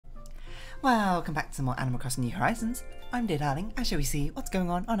Welcome back to some more Animal Crossing New Horizons. I'm dear darling, and shall we see what's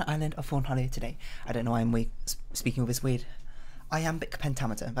going on the island of Fawnhollow today. I don't know why I'm speaking with this weird iambic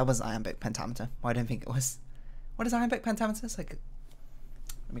pentameter. That was iambic pentameter. Well, I don't think it was. What is iambic pentameter? It's like,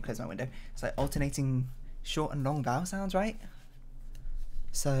 let me close my window. It's like alternating short and long vowel sounds, right?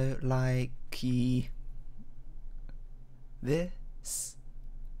 So like this.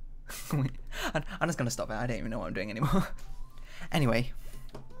 I'm just gonna stop it. I don't even know what I'm doing anymore. Anyway.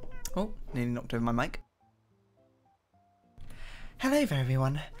 Oh, nearly knocked over my mic. Hello there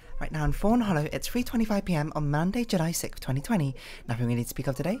everyone. Right now in Fawnhollow, it's 3:25 PM on Monday, July 6th, 2020. Nothing we need to speak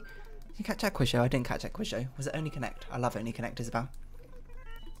of today. Did you catch that quiz show? I didn't catch that quiz show. Was it Only Connect? I love Only Connect, Isabel.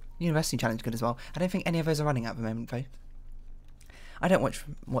 University Challenge good as well. I don't think any of those are running at the moment though. I don't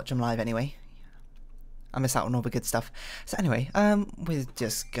watch them live anyway. I miss out on all the good stuff. So anyway, we're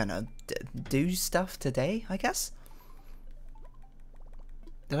just gonna do stuff today, I guess.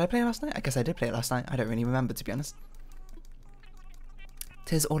 Did I play last night? I guess I did play it last night. I don't really remember, to be honest.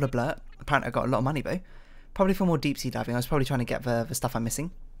 'Tis all a blur. Apparently I got a lot of money though. Probably for more deep sea diving. I was probably trying to get the stuff I'm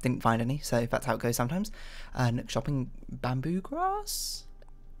missing. Didn't find any, so that's how it goes sometimes. Shopping bamboo grass?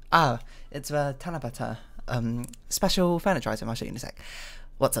 Ah, it's the Tanabata special furniture item. I'll show you in a sec.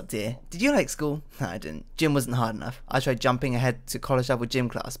 What's up, dear? Did you like school? No, I didn't. Gym wasn't hard enough. I tried jumping ahead to college level gym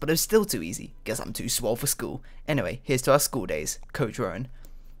class, but it was still too easy. Guess I'm too swole for school. Anyway, here's to our school days. Coach Rowan.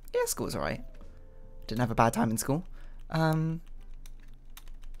 Yeah, school's alright. Didn't have a bad time in school. But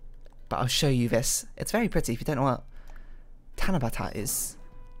I'll show you this. It's very pretty. If you don't know what Tanabata is,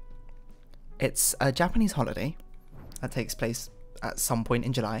 it's a Japanese holiday that takes place at some point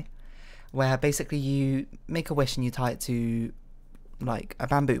in July, where basically you make a wish and you tie it to like a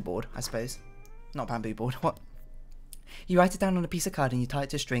bamboo board, I suppose. Not bamboo board. What? You write it down on a piece of card and you tie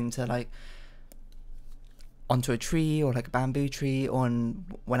it to a string to like onto a tree or like a bamboo tree. Or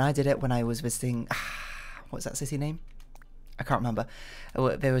when I did it, when I was visiting, what's that city name? I can't remember.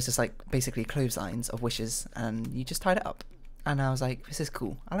 There was just like basically clotheslines of wishes and you just tied it up. And I was like, this is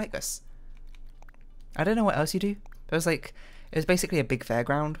cool. I like this. I don't know what else you do. It was basically a big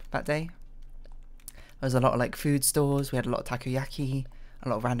fairground that day. There was a lot of like food stores. We had a lot of takoyaki, a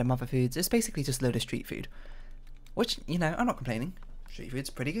lot of random other foods. It's basically just a load of street food. Which, you know, I'm not complaining. Street food's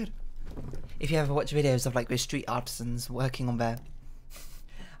pretty good. If you ever watch videos of like those street artisans working on their...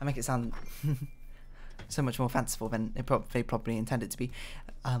 I make it sound so much more fanciful than they probably intended to be.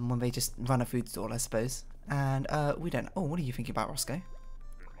 When they just run a food stall, I suppose. And we don't... Oh, what are you thinking about, Roscoe?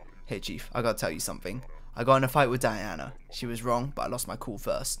 Hey, Chief, I gotta tell you something. I got in a fight with Diana. She was wrong, but I lost my cool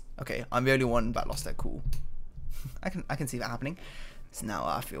first. Okay, I'm the only one that lost their cool. I can see that happening. So now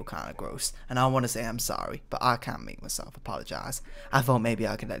I feel kind of gross, and I want to say I'm sorry, but I can't make myself apologize. I thought maybe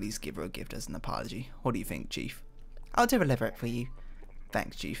I could at least give her a gift as an apology. What do you think, Chief? I'll deliver it for you.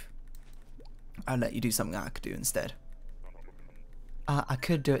 Thanks, Chief. I'll let you do something I could do instead. I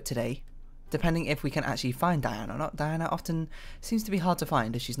could do it today, depending if we can actually find Diana or not. Diana often seems to be hard to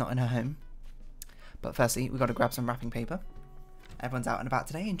find if she's not in her home. But firstly, we've got to grab some wrapping paper. Everyone's out and about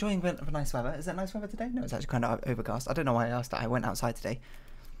today, enjoying the nice weather. Is it nice weather today? No, it's actually kind of overcast. I don't know why I asked that. I went outside today.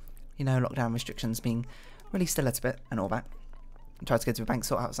 You know, lockdown restrictions being released a little bit and all that. I tried to go to the bank,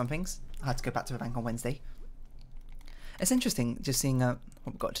 sort out some things. I had to go back to the bank on Wednesday. It's interesting just seeing what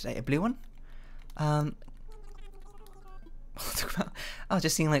we've got today. A blue one.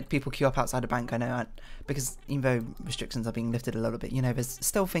 Just seeing like people queue up outside the bank. I know, because even though restrictions are being lifted a little bit, you know, there's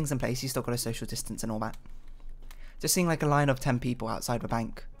still things in place. You still got to social distance and all that. Just seeing like a line of 10 people outside the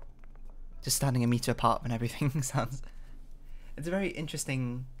bank, just standing a meter apart and everything sounds... It's a very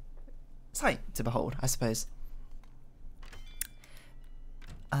interesting sight to behold, I suppose.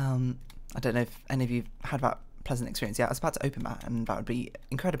 I don't know if any of you had that pleasant experience. Yeah, I was about to open that and that would be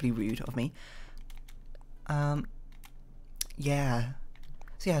incredibly rude of me. Yeah.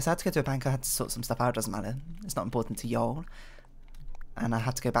 So yeah, so I had to go to a bank. I had to sort some stuff out. It doesn't matter. It's not important to y'all. And I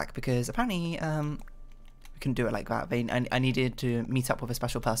had to go back because apparently... couldn't do it like that. I needed to meet up with a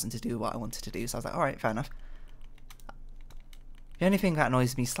special person to do what I wanted to do, so I was like, alright, fair enough. The only thing that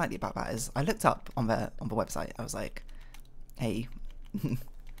annoys me slightly about that is I looked up on the website. I was like, hey,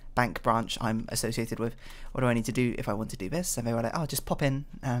 bank branch I'm associated with, what do I need to do if I want to do this? And they were like, oh, just pop in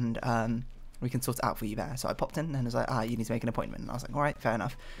and we can sort it out for you there. So I popped in and it was like, you need to make an appointment. And I was like, alright, fair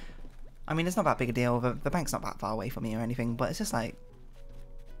enough. I mean, it's not that big a deal. The bank's not that far away from me or anything, but it's just like,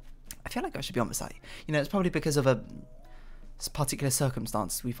 I feel like I should be on the site. You know, it's probably because of a particular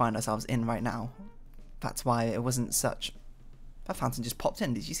circumstance we find ourselves in right now. That's why it wasn't such... That fountain just popped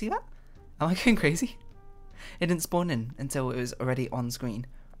in. Did you see that? Am I going crazy? It didn't spawn in until it was already on screen.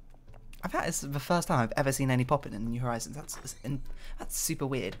 I bet it's the first time I've ever seen any popping in New Horizons. That's super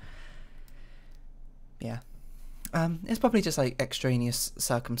weird. yeah. It's probably just like extraneous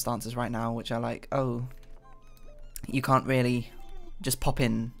circumstances right now, which are like, oh, you can't really just pop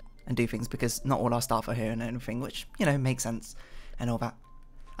in and do things because not all our staff are here and everything, which, you know, makes sense and all that.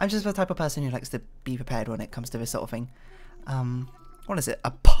 I'm just the type of person who likes to be prepared when it comes to this sort of thing. What is it?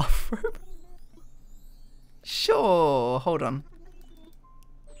 A bathrobe? Sure, hold on.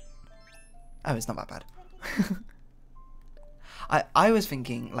 Oh, it's not that bad. I was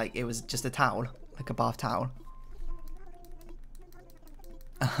thinking like it was just a towel, like a bath towel.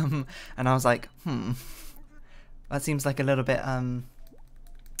 And I was like, that seems like a little bit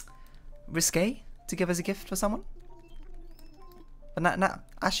risque to give as a gift for someone. But now,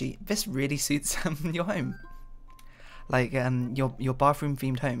 actually, this really suits your home. Like your bathroom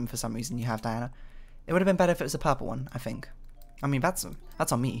themed home for some reason you have, Diana. It would have been better if it was a purple one, I think. I mean, that's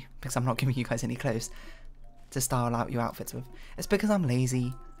on me because I'm not giving you guys any clothes to style out your outfits with. It's because I'm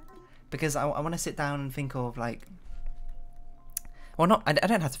lazy. Because I want to sit down and think of like. Well, not. I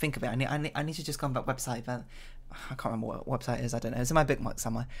don't have to think of it. I need to just go on that website. That I can't remember what website it is. I don't know. It's in my bookmark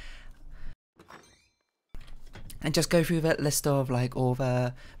somewhere. And just go through that list of like all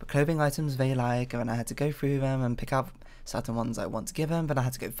the clothing items they like, and I had to go through them and pick out certain ones I want to give them, but I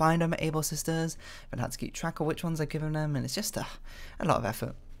had to go find them at Able Sisters, but I had to keep track of which ones I've given them, and it's just a lot of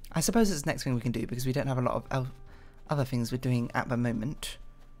effort. I suppose it's the next thing we can do because we don't have a lot of other things we're doing at the moment.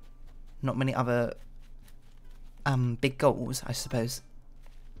 Not many other big goals, I suppose.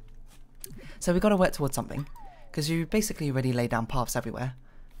 So we've got to work towards something because you basically already laid down paths everywhere.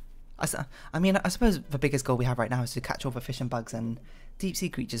 I mean, I suppose the biggest goal we have right now is to catch all the fish and bugs and deep sea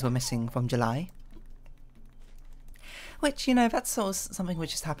creatures we're missing from July. Which, you know, that's sort of something which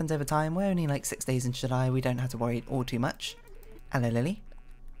just happens over time. We're only like 6 days in July, we don't have to worry all too much. Hello, Lily.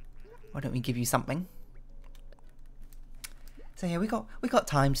 Why don't we give you something? So yeah, we got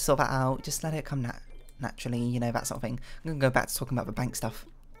time to sort that out. Just let it come naturally, you know, that sort of thing. I'm going to go back to talking about the bank stuff.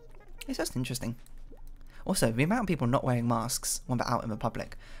 It's just interesting. Also, the amount of people not wearing masks when they're out in the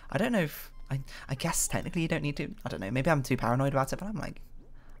public. I don't know if... I guess technically you don't need to. I don't know. Maybe I'm too paranoid about it, but I'm like...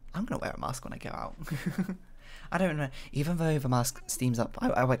 I'm going to wear a mask when I go out. I don't know. Even though the mask steams up...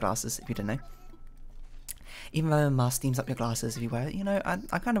 I wear glasses, if you didn't know. Even though the mask steams up your glasses if you wear it, you know,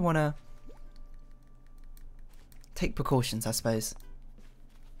 I kind of want to... take precautions, I suppose.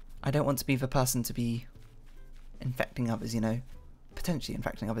 I don't want to be the person to be... infecting others, you know. Potentially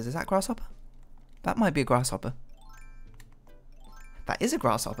infecting others. Is that grasshopper? That might be a grasshopper. That is a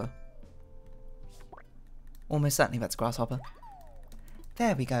grasshopper. Almost certainly that's a grasshopper.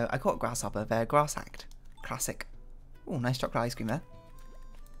 There we go. I got a grasshopper there. Grass act. Classic. Oh, nice chocolate ice cream there.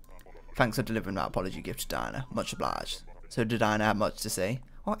 Thanks for delivering that apology gift to Diana. Much obliged. So did Diana have much to say?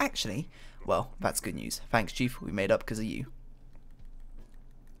 Well, actually, well, that's good news. Thanks, Chief. We made up because of you.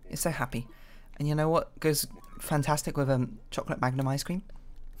 You're so happy. And you know what goes fantastic with chocolate Magnum ice cream?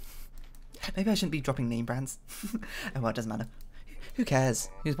 Maybe I shouldn't be dropping name brands. Oh well, it doesn't matter. Who cares?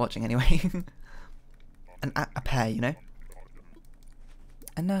 Who's watching anyway? A pair, you know?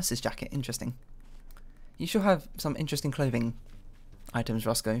 A nurse's jacket, interesting. You sure have some interesting clothing items,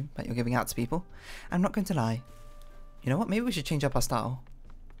 Roscoe, that you're giving out to people. I'm not going to lie. You know what? Maybe we should change up our style.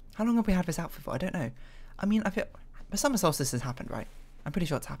 How long have we had this outfit for? I don't know. I mean, I feel the summer solstice has happened, right? I'm pretty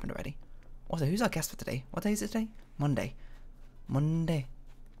sure it's happened already. Also, who's our guest for today? What day is it today? Monday. Monday.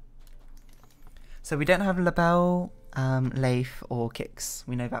 So we don't have LaBelle, Leif, or Kix.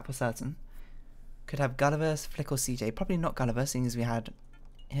 We know that for certain. Could have Gulliver, Flick, or CJ. Probably not Gulliver, seeing as we had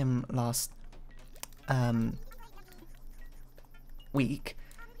him last week.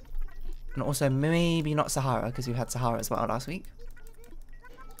 And also maybe not Sahara, because we had Sahara as well last week.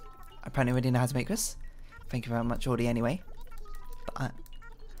 Apparently we didn't know how to make this. Thank you very much, Audie, anyway. But,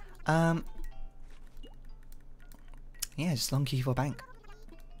 yeah, just long queue for bank.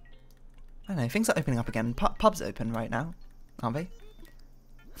 I don't know, things are opening up again. Pubs open right now, aren't they?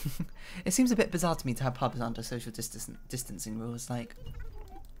 It seems a bit bizarre to me to have pubs under social distancing rules. Like,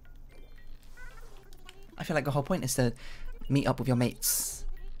 I feel like the whole point is to meet up with your mates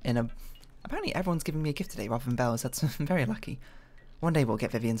in a... Apparently everyone's giving me a gift today rather than bells. That's very lucky. One day we'll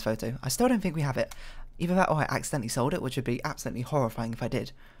get Vivian's photo. I still don't think we have it. Either that or I accidentally sold it, which would be absolutely horrifying if I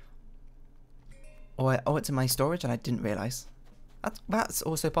did. Or I owe it to my storage and I didn't realise. That's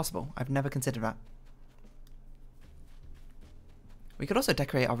also possible. I've never considered that. We could also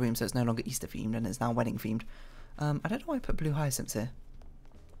decorate our room so it's no longer Easter themed and it's now wedding themed. I don't know why I put blue hyacinths here.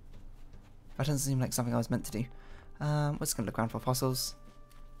 That doesn't seem like something I was meant to do. We're just going to look around for fossils.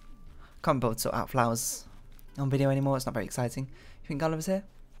 Can't be bothered to sort out flowers on video anymore. It's not very exciting. You think Gulliver's here?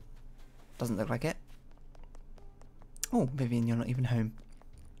 Doesn't look like it. Oh, Vivian, you're not even home.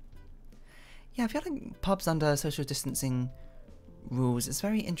 Yeah, I feel like pubs under social distancing rules is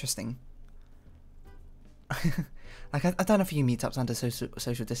very interesting. Like, I've done a few meetups under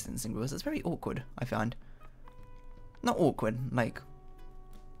social distancing rules. It's very awkward, I find. Not awkward, like,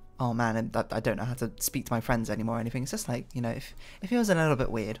 oh man, I don't know how to speak to my friends anymore or anything. It's just like, you know, it feels a little bit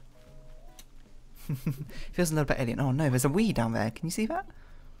weird. It feels a little bit alien. Oh no, there's a Wii down there. Can you see that?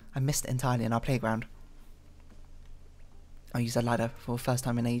 I missed it entirely in our playground. I'll use a ladder for the first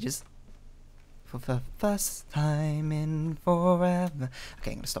time in ages. For the first time in forever.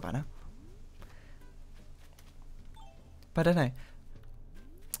 Okay, I'm gonna stop right now. But I don't know.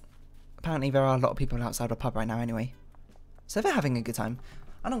 Apparently there are a lot of people outside the pub right now anyway. So they're having a good time.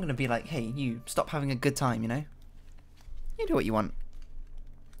 I'm not going to be like, hey, you, stop having a good time, you know? You do what you want.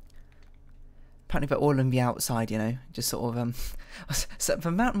 Apparently they're all in the outside, you know? Just sort of, So the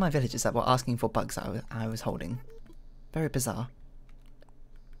amount of my villagers that were asking for bugs I was holding. Very bizarre.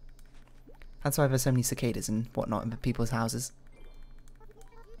 That's why there's so many cicadas and whatnot in people's houses.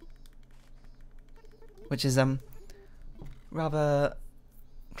 Which is, rather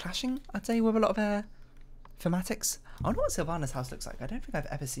clashing, I'd say, with a lot of their thematics. I wonder what Sylvana's house looks like. I don't think I've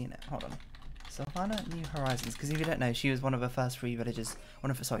ever seen it. Hold on. Sylvana New Horizons, because if you don't know, she was one of the first 3 villagers,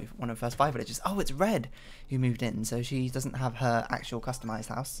 one of the first 5 villagers. Oh, it's Red who moved in, so she doesn't have her actual customized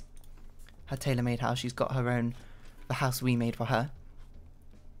house. Her tailor-made house. She's got her own, the house we made for her.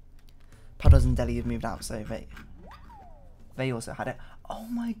 Puddles and Deli have moved out, so they also had it. Oh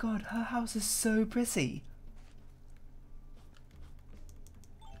my god, her house is so pretty.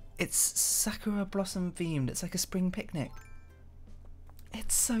 It's sakura blossom themed. It's like a spring picnic.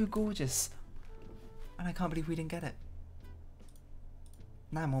 It's so gorgeous. And I can't believe we didn't get it.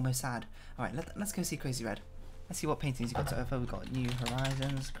 Now I'm almost sad. Alright, let's go see Crazy Red. Let's see what paintings you got to offer. We've got New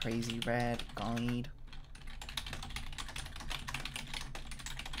Horizons, Crazy Red, Guide.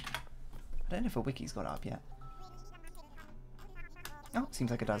 I don't know if a wiki's got it up yet. Oh, seems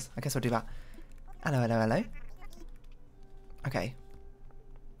like it does. I guess I'll do that. Hello, hello, hello. Okay.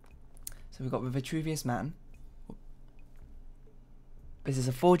 So we've got the Vitruvius Man. This is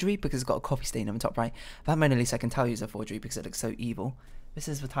a forgery because it's got a coffee stain on the top right. That Mona Lisa I can tell you is a forgery because it looks so evil. This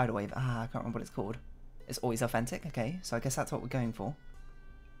is the Tidal Wave. Ah, I can't remember what it's called. It's always authentic. Okay, so I guess that's what we're going for.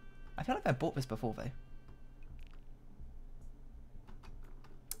 I feel like I bought this before though.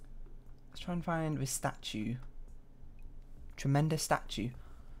 Let's try and find this statue. Tremendous statue.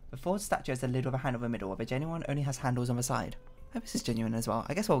 The Ford statue has a lid with a handle in the middle, while the genuine one only has handles on the side. Oh, this is genuine as well.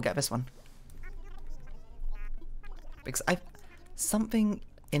 I guess we'll get this one. Because something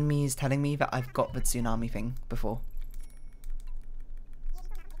in me is telling me that I've got the tsunami thing before.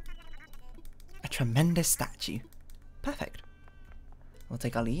 A tremendous statue. Perfect. We'll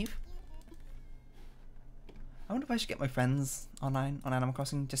take our leave. I wonder if I should get my friends online on Animal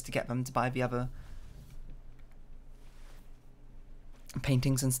Crossing just to get them to buy the other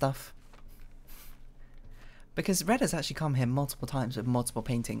paintings and stuff. Because Red has actually come here multiple times with multiple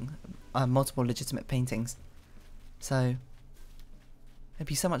multiple legitimate paintings. So it'd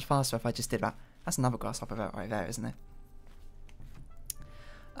be so much faster if I just did that. That's another grasshopper right there, isn't it?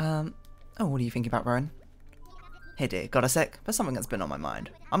 Oh, what are you thinking about, Rowan? Hey dear, got a sec? There's something that's been on my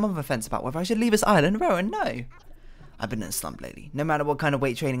mind. I'm on the fence about whether I should leave this island. Rowan, no! I've been in a slump lately. No matter what kind of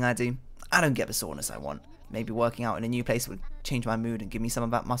weight training I do, I don't get the soreness I want. Maybe working out in a new place would change my mood and give me some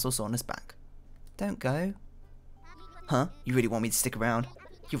of that muscle soreness back. Don't go. Huh? You really want me to stick around?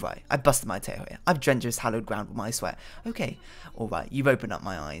 You're right, I busted my tail here. I've drenched this hallowed ground with my sweat. Okay, alright, you've opened up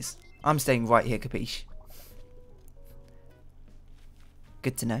my eyes. I'm staying right here, capiche?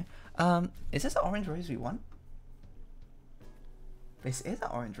 Good to know. Is this the orange rose we want? This is the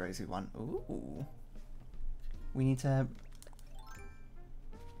orange rose we want. Ooh. We need to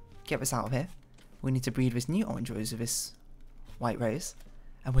get this out of here. We need to breed this new orange rose with this white rose.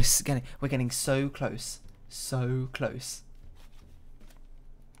 And we're getting so close. So close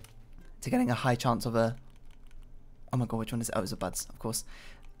to getting a high chance of a... Oh my god, which one is it? Oh, it's a buds, of course.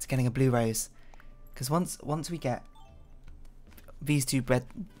 To getting a blue rose. Because once we get these two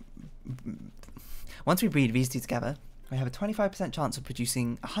once we breed these two together, we have a 25% chance of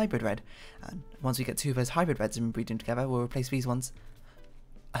producing a hybrid red. And once we get 2 of those hybrid reds and breed them together, we'll replace these ones.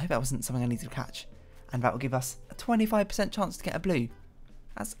 I hope that wasn't something I needed to catch. And that will give us a 25% chance to get a blue.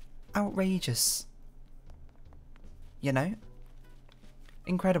 That's outrageous. You know?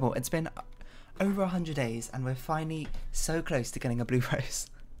 Incredible. It's been over 100 days and we're finally so close to getting a blue rose.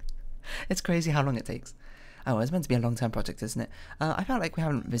 It's crazy how long it takes. Oh, well, it's meant to be a long-term project, isn't it? I felt like we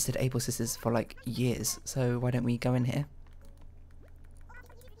haven't visited Able Sisters for like years, so why don't we go in here?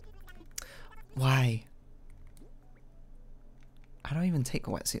 Why? How do I even take a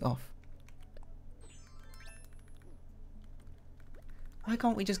wetsuit off? Why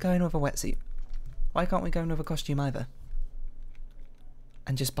can't we just go in with a wetsuit? Why can't we go in with a costume either?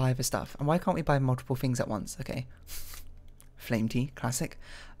 And just buy the stuff? And why can't we buy multiple things at once? Okay. Flame tea, classic.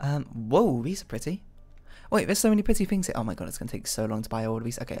 Whoa, these are pretty. Wait, there's so many pretty things here. Oh my god, it's going to take so long to buy all of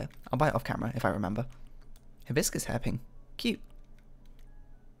these. Okay, I'll buy it off camera if I remember. Hibiscus hairpin. Cute.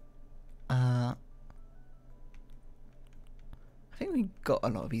 I think we got a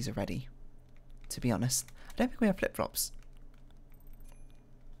lot of these already, to be honest. I don't think we have flip-flops.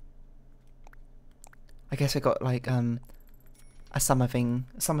 I guess we got like a summer thing,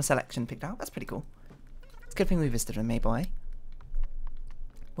 summer selection picked out. That's pretty cool. It's a good thing we visited a Maple, eh?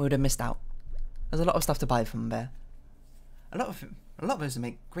 We would have missed out. There's a lot of stuff to buy from there. A lot of those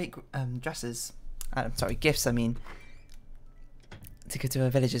make great dresses. Sorry, gifts. I mean, to go to our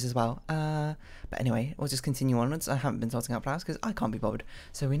villages as well. But anyway, we'll just continue onwards. I haven't been sorting out flowers because I can't be bothered.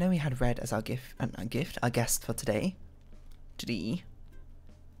 So we know we had Red as our our guest for today.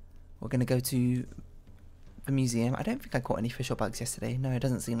 We're gonna go to the museum. I don't think I caught any fish or bugs yesterday. No, it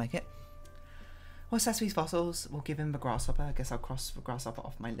doesn't seem like it. Well, Sesame's fossils. We'll give him the grasshopper. I guess I'll cross the grasshopper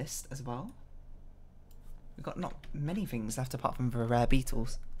off my list as well. We've got not many things left apart from the rare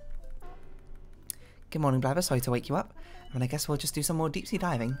beetles. Good morning, Blabber. Sorry to wake you up. And I guess we'll just do some more deep sea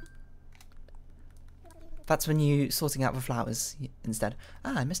diving. That's when you sorting out the flowers instead.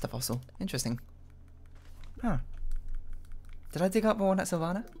 Ah, I missed a fossil. Interesting. Huh. Did I dig up the one at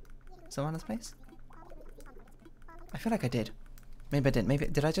Sylvana's place? I feel like I did. Maybe I didn't. Maybe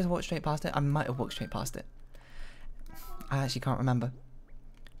did I just walk straight past it? I might have walked straight past it. I actually can't remember.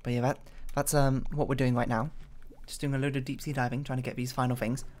 But yeah, that's what we're doing right now. Just doing a load of deep sea diving, trying to get these final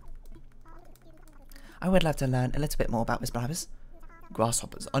things. I would love to learn a little bit more about Miss Blathers.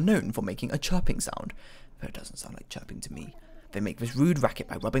 Grasshoppers are known for making a chirping sound, though it doesn't sound like chirping to me. They make this rude racket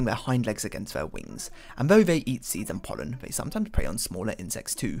by rubbing their hind legs against their wings, and though they eat seeds and pollen, they sometimes prey on smaller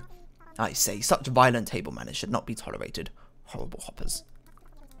insects too. I say, such violent table manners should not be tolerated. Horrible hoppers.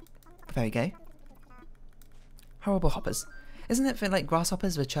 There we go. Horrible hoppers. Isn't it for like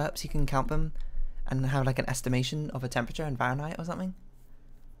grasshoppers with chirps, you can count them and have like an estimation of a temperature in Fahrenheit or something?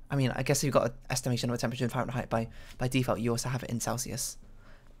 I mean, I guess you've got an estimation of a temperature in Fahrenheit by default. You also have it in Celsius.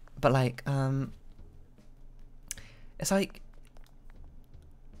 But like, it's like,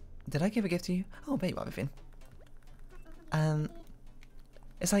 did I give a gift to you? Oh, babe, everything.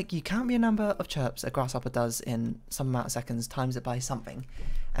 It's like you count the number of chirps a grasshopper does in some amount of seconds, times it by something,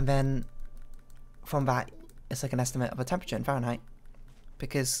 and then from that, it's like an estimate of a temperature in Fahrenheit,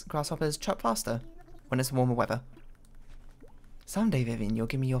 because grasshoppers chirp faster when it's warmer weather. Someday, Vivian, you'll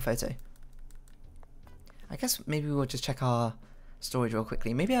give me your photo. I guess maybe we'll just check our storage real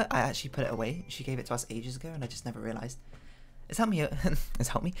quickly. Maybe I actually put it away. She gave it to us ages ago, and I just never realised. It's helped me. It's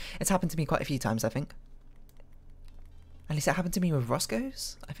helped me. It's happened to me quite a few times, I think. At least it happened to me with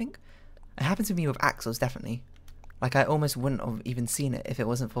Roscoe's, I think. It happened to me with Axel's, definitely. Like, I almost wouldn't have even seen it if it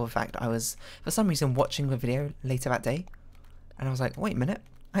wasn't for the fact I was, for some reason, watching the video later that day. And I was like, wait a minute,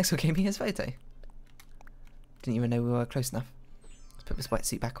 Axel gave me his photo. Didn't even know we were close enough. Let's put this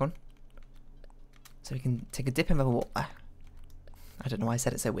wetsuit back on. So we can take a dip in the water. I don't know why I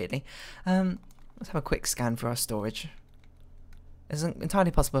said it so weirdly. Let's have a quick scan for our storage. It's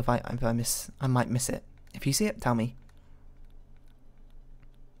entirely possible if I might miss it. If you see it, tell me.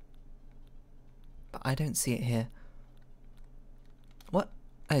 But I don't see it here. What?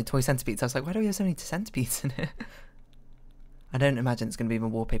 Oh, toy centipedes. I was like, why do we have so many centipedes in here? I don't imagine it's going to be the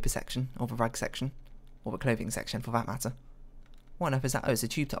wallpaper section, or the rug section, or the clothing section for that matter. What on earth is that? Oh, it's a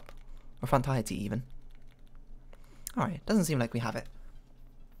tube top. Or front tire tee even. Alright, doesn't seem like we have it.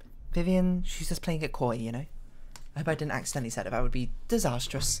 Vivian, she's just playing it coy, you know? I hope I didn't accidentally say it. That would be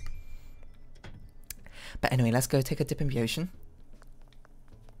disastrous. But anyway, let's go take a dip in the ocean.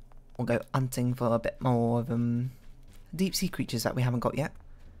 We'll go hunting for a bit more of deep sea creatures that we haven't got yet.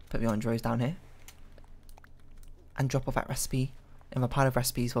 Put the orange rose down here. And drop off that recipe in the pile of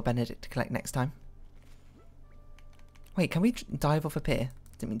recipes for Benedict to collect next time. Wait, can we dive off a pier?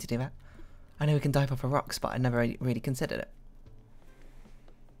 Didn't mean to do that. I know we can dive off of rocks, but I never really considered it.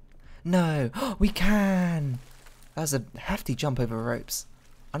 No! We can! That was a hefty jump over the ropes.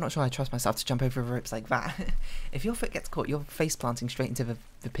 I'm not sure I trust myself to jump over the ropes like that. If your foot gets caught, you're face planting straight into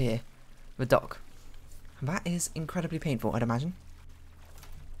the pier. The dock. And that is incredibly painful, I'd imagine.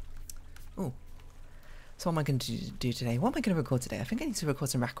 Ooh. So what am I going to do today? What am I going to record today? I think I need to record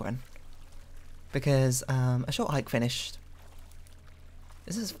some Rakuen. Because a short hike finished.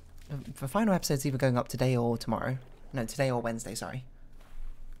 This is... The final episode's either going up today or tomorrow. No, today or Wednesday, sorry.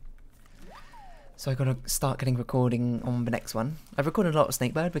 So I gotta start getting recording on the next one. I've recorded a lot of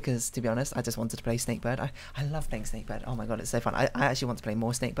Snakebird because, to be honest, I just wanted to play Snakebird. I love playing Snakebird. Oh my god, it's so fun. I actually want to play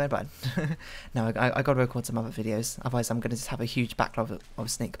more Snakebird, but no, I gotta record some other videos. Otherwise, I'm gonna just have a huge backlog of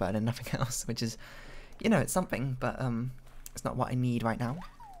Snakebird and nothing else, which is, you know, it's something, but it's not what I need right now.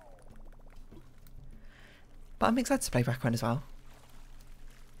 But I'm excited to play Raccoon as well.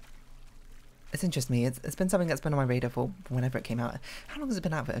 It's interested me. It's been something that's been on my radar for whenever it came out. How long has it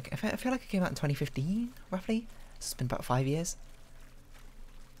been out for? I feel like it came out in 2015, roughly. It's been about 5 years.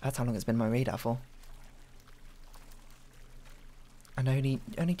 That's how long it's been on my radar for. And only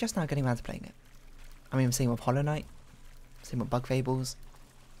just now getting around to playing it. I mean, same with Hollow Knight, same with Bug Fables,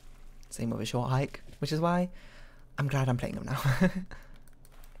 same with A Short Hike, which is why I'm glad I'm playing them now.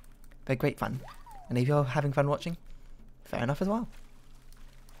 They're great fun. And if you're having fun watching, fair enough as well.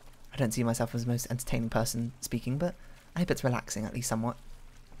 I don't see myself as the most entertaining person speaking, but I hope it's relaxing at least somewhat.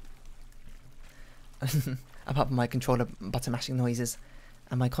 Apart from my controller button mashing noises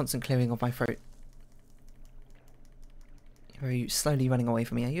and my constant clearing of my throat. Are you slowly running away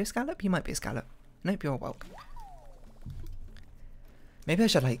from me? Are you a scallop? You might be a scallop. Nope, you're welcome. Maybe I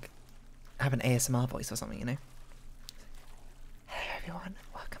should, like, have an ASMR voice or something, you know? Hello everyone,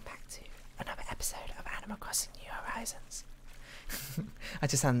 welcome back to another episode of Animal Crossing New Horizons. I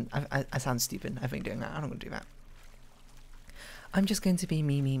sound stupid, I think, doing that. I'm not going to do that. I'm just going to be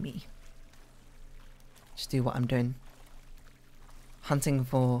me. Just do what I'm doing. Hunting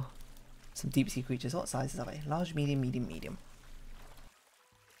for some deep sea creatures. What sizes are they? Large, medium, medium.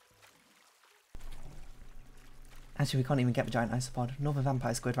 Actually, we can't even get the giant isopod, nor the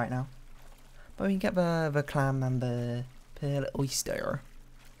vampire squid right now. But we can get the clam and the pearl oyster.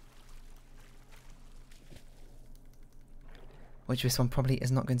 Which this one probably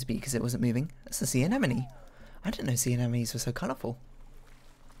is not going to be because it wasn't moving. That's a sea anemone. I didn't know sea anemones were so colourful.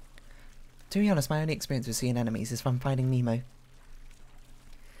 To be honest, my only experience with sea anemones is from Finding Nemo.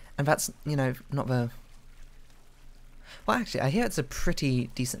 And that's, you know, not the... Well, actually, I hear it's a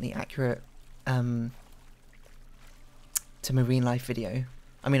pretty decently accurate to marine life video.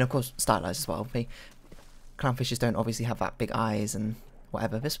 I mean, of course, stylized as well. The clownfishes don't obviously have that big eyes and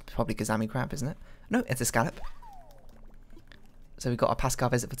whatever. This is probably Gazami crab, isn't it? No, it's a scallop. So we got our Pascal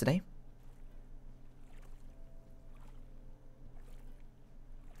visit for today.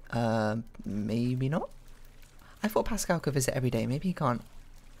 Maybe not. I thought Pascal could visit every day. Maybe he can't.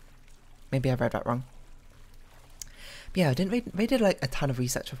 Maybe I read that wrong. But yeah, they did like a ton of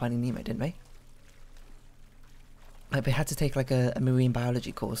research for Finding Nemo, didn't they? Like they had to take like a marine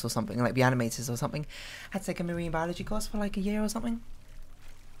biology course or something. Like the animators or something had to take a marine biology course for like a year or something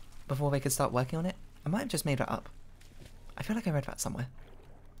before they could start working on it. I might have just made that up. I feel like I read that somewhere.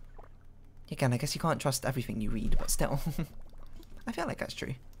 Again, I guess you can't trust everything you read, but still. I feel like that's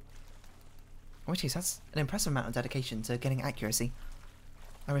true. Which is, that's an impressive amount of dedication to getting accuracy.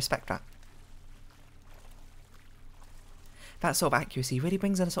 I respect that. That sort of accuracy really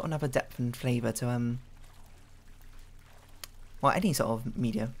brings in a sort of another depth and flavour to, well, any sort of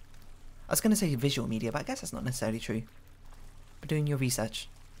media. I was going to say visual media, but I guess that's not necessarily true. But doing your research.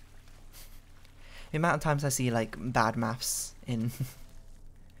 The amount of times I see, like, bad maths in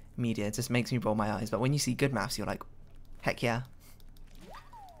media just makes me roll my eyes. But when you see good maths, you're like, heck yeah.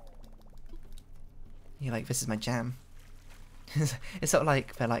 You're like, this is my jam. It's sort of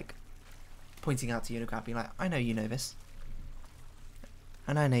like, they're like, pointing out to you in a crowd, being like, I know you know this.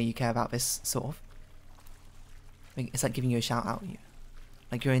 And I know you care about this, sort of. It's like giving you a shout out.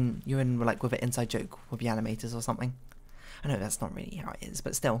 Like you're in like with an inside joke with the animators or something. I know that's not really how it is,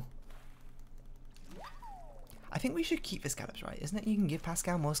 but still. I think we should keep the scallops, right? Isn't it? You can give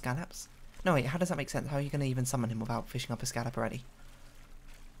Pascal more scallops. No wait, how does that make sense? How are you going to even summon him without fishing up a scallop already?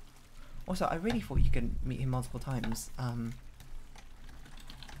 Also, I really thought you could meet him multiple times.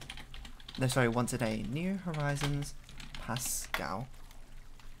 No, sorry, once a day. New Horizons, Pascal.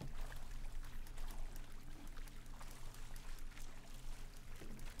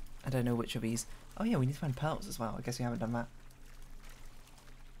 I don't know which of these. Oh yeah, we need to find pearls as well. I guess we haven't done that.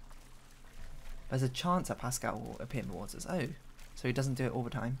 There's a chance that Pascal will appear in the waters. Oh, so he doesn't do it all the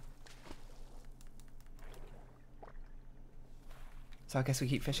time. So I guess we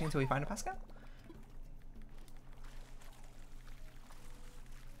keep fishing until we find a Pascal?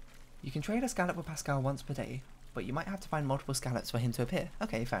 You can trade a scallop with Pascal once per day, but you might have to find multiple scallops for him to appear.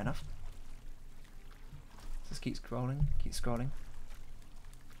 Okay, fair enough. Just keep scrolling, keep scrolling.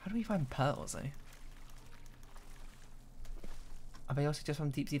 How do we find pearls though? Are they also just from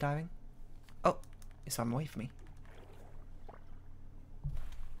deep sea diving? Oh, it's swam away from me.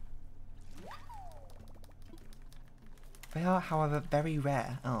 They are, however, very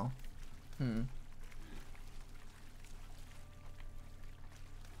rare. Oh.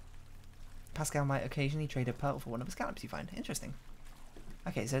 Pascal might occasionally trade a pearl for one of his scallops you find. Interesting.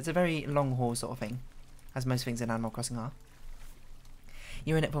 Okay, so it's a very long haul sort of thing, as most things in Animal Crossing are.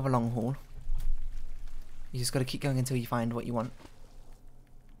 You're in it for the long haul. You just got to keep going until you find what you want.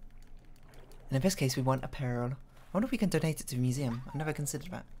 And in this case, we want a pearl. I wonder if we can donate it to the museum. I never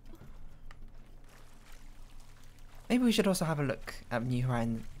considered that. Maybe we should also have a look at New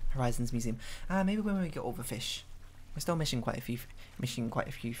Horizons Museum. Maybe when we get all the fish. We're still missing quite a few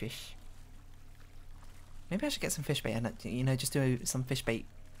fish. Maybe I should get some fish bait and, you know, just do some fish bait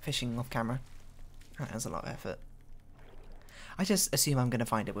fishing off camera. That was a lot of effort. I just assume I'm going to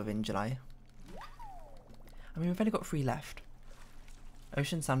find it within July. I mean, we've only got 3 left.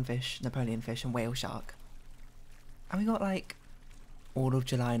 Ocean sunfish, Napoleon fish, and whale shark. And we got like all of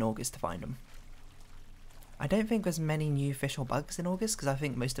July and August to find them. I don't think there's many new fish or bugs in August, because I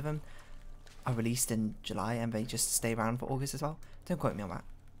think most of them are released in July and they just stay around for August as well. Don't quote me on that.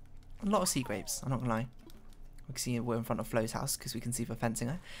 A lot of sea grapes, I'm not gonna lie. We can see we're in front of Flo's house because we can see the fencing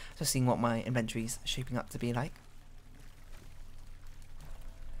there. Just seeing what my inventory's shaping up to be like.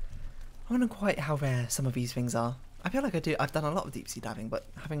 I wonder quite how rare some of these things are. I feel like I've done a lot of deep sea diving, but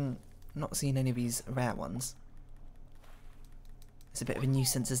having not seen any of these rare ones, it's a bit of a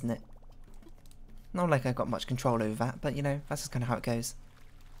nuisance, isn't it? Not like I've got much control over that, but you know, that's just kind of how it goes.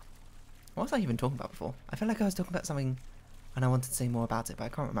 What was I even talking about before? I feel like I was talking about something and I wanted to say more about it, but I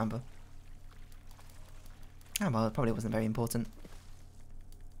can't remember. Oh well, it probably wasn't very important.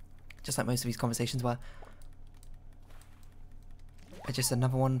 Just like most of these conversations were. It's just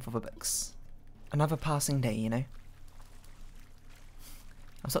another one for the books. Another passing day, you know?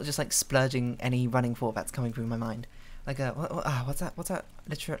 I'm sort of just like splurging any running thought that's coming through my mind. Like, what's that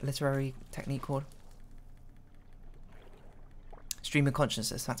literary technique called? Stream of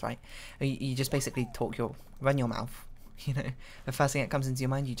consciousness, that's right. You just basically run your mouth, you know? The first thing that comes into your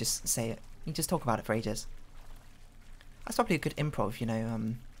mind, you just say it. You just talk about it for ages. That's probably a good improv, you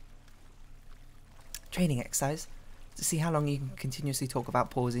know, training exercise. To see how long you can continuously talk about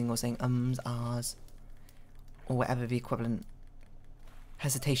pausing or saying ums, ahs, or whatever the equivalent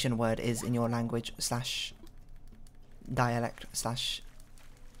hesitation word is in your language / dialect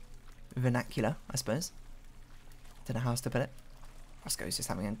 / vernacular, I suppose. Don't know how else to put it. Roscoe's just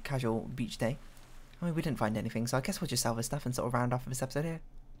having a casual beach day. I mean, we didn't find anything, so I guess we'll just sell this stuff and sort of round off this episode here.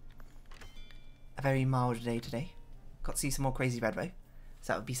 A very mild day today. Got to see some more crazy red though,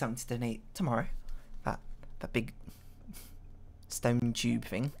 so that would be something to donate tomorrow. That big stone tube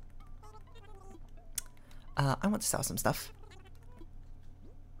thing. I want to sell some stuff.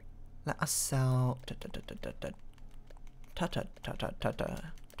 Let us sell. I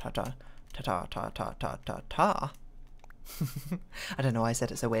don't know why I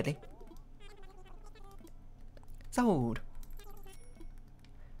said it so weirdly. Sold.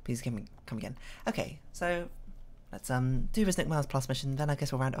 Please come again. Okay, so let's do this Nick Miles Plus mission. Then I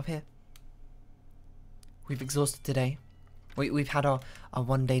guess we'll round it off here. We've exhausted today. We've had our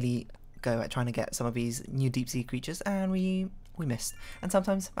one daily go at trying to get some of these new deep sea creatures, and we missed. And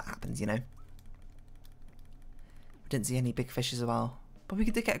sometimes that happens, you know. We didn't see any big fish as well, but we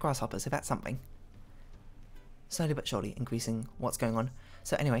did get grasshoppers, so that's something. Slowly but surely increasing what's going on.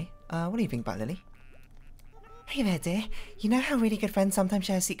 So anyway, what do you think about Lily? Hey there, dear. You know how really good friends sometimes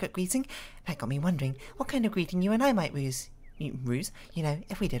share a secret greeting? That got me wondering what kind of greeting you and I might ruse. You know,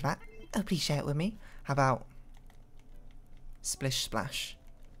 if we did that. Oh, please share it with me. How about Splish Splash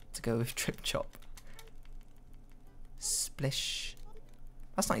to go with Trip Chop? Splish.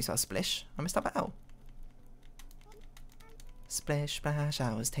 That's not how you spell splish. I messed up at L. Splish Splash,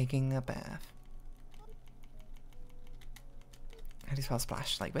 I was taking a bath. How do you spell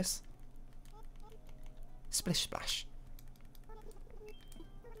splash? Like this? Splish Splash.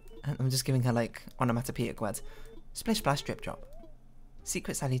 And I'm just giving her like onomatopoeic words. Splish Splash, Drip Drop.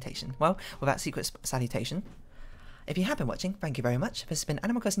 Secret salutation. Well, with that secret salutation, if you have been watching, thank you very much. This has been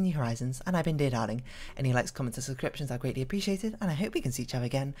Animal Crossing New Horizons, and I've been Dear Darling. Any likes, comments, and subscriptions are greatly appreciated, and I hope we can see each other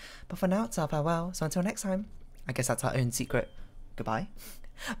again. But for now, it's our farewell, so until next time, I guess that's our own secret goodbye.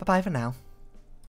 Bye-bye for now.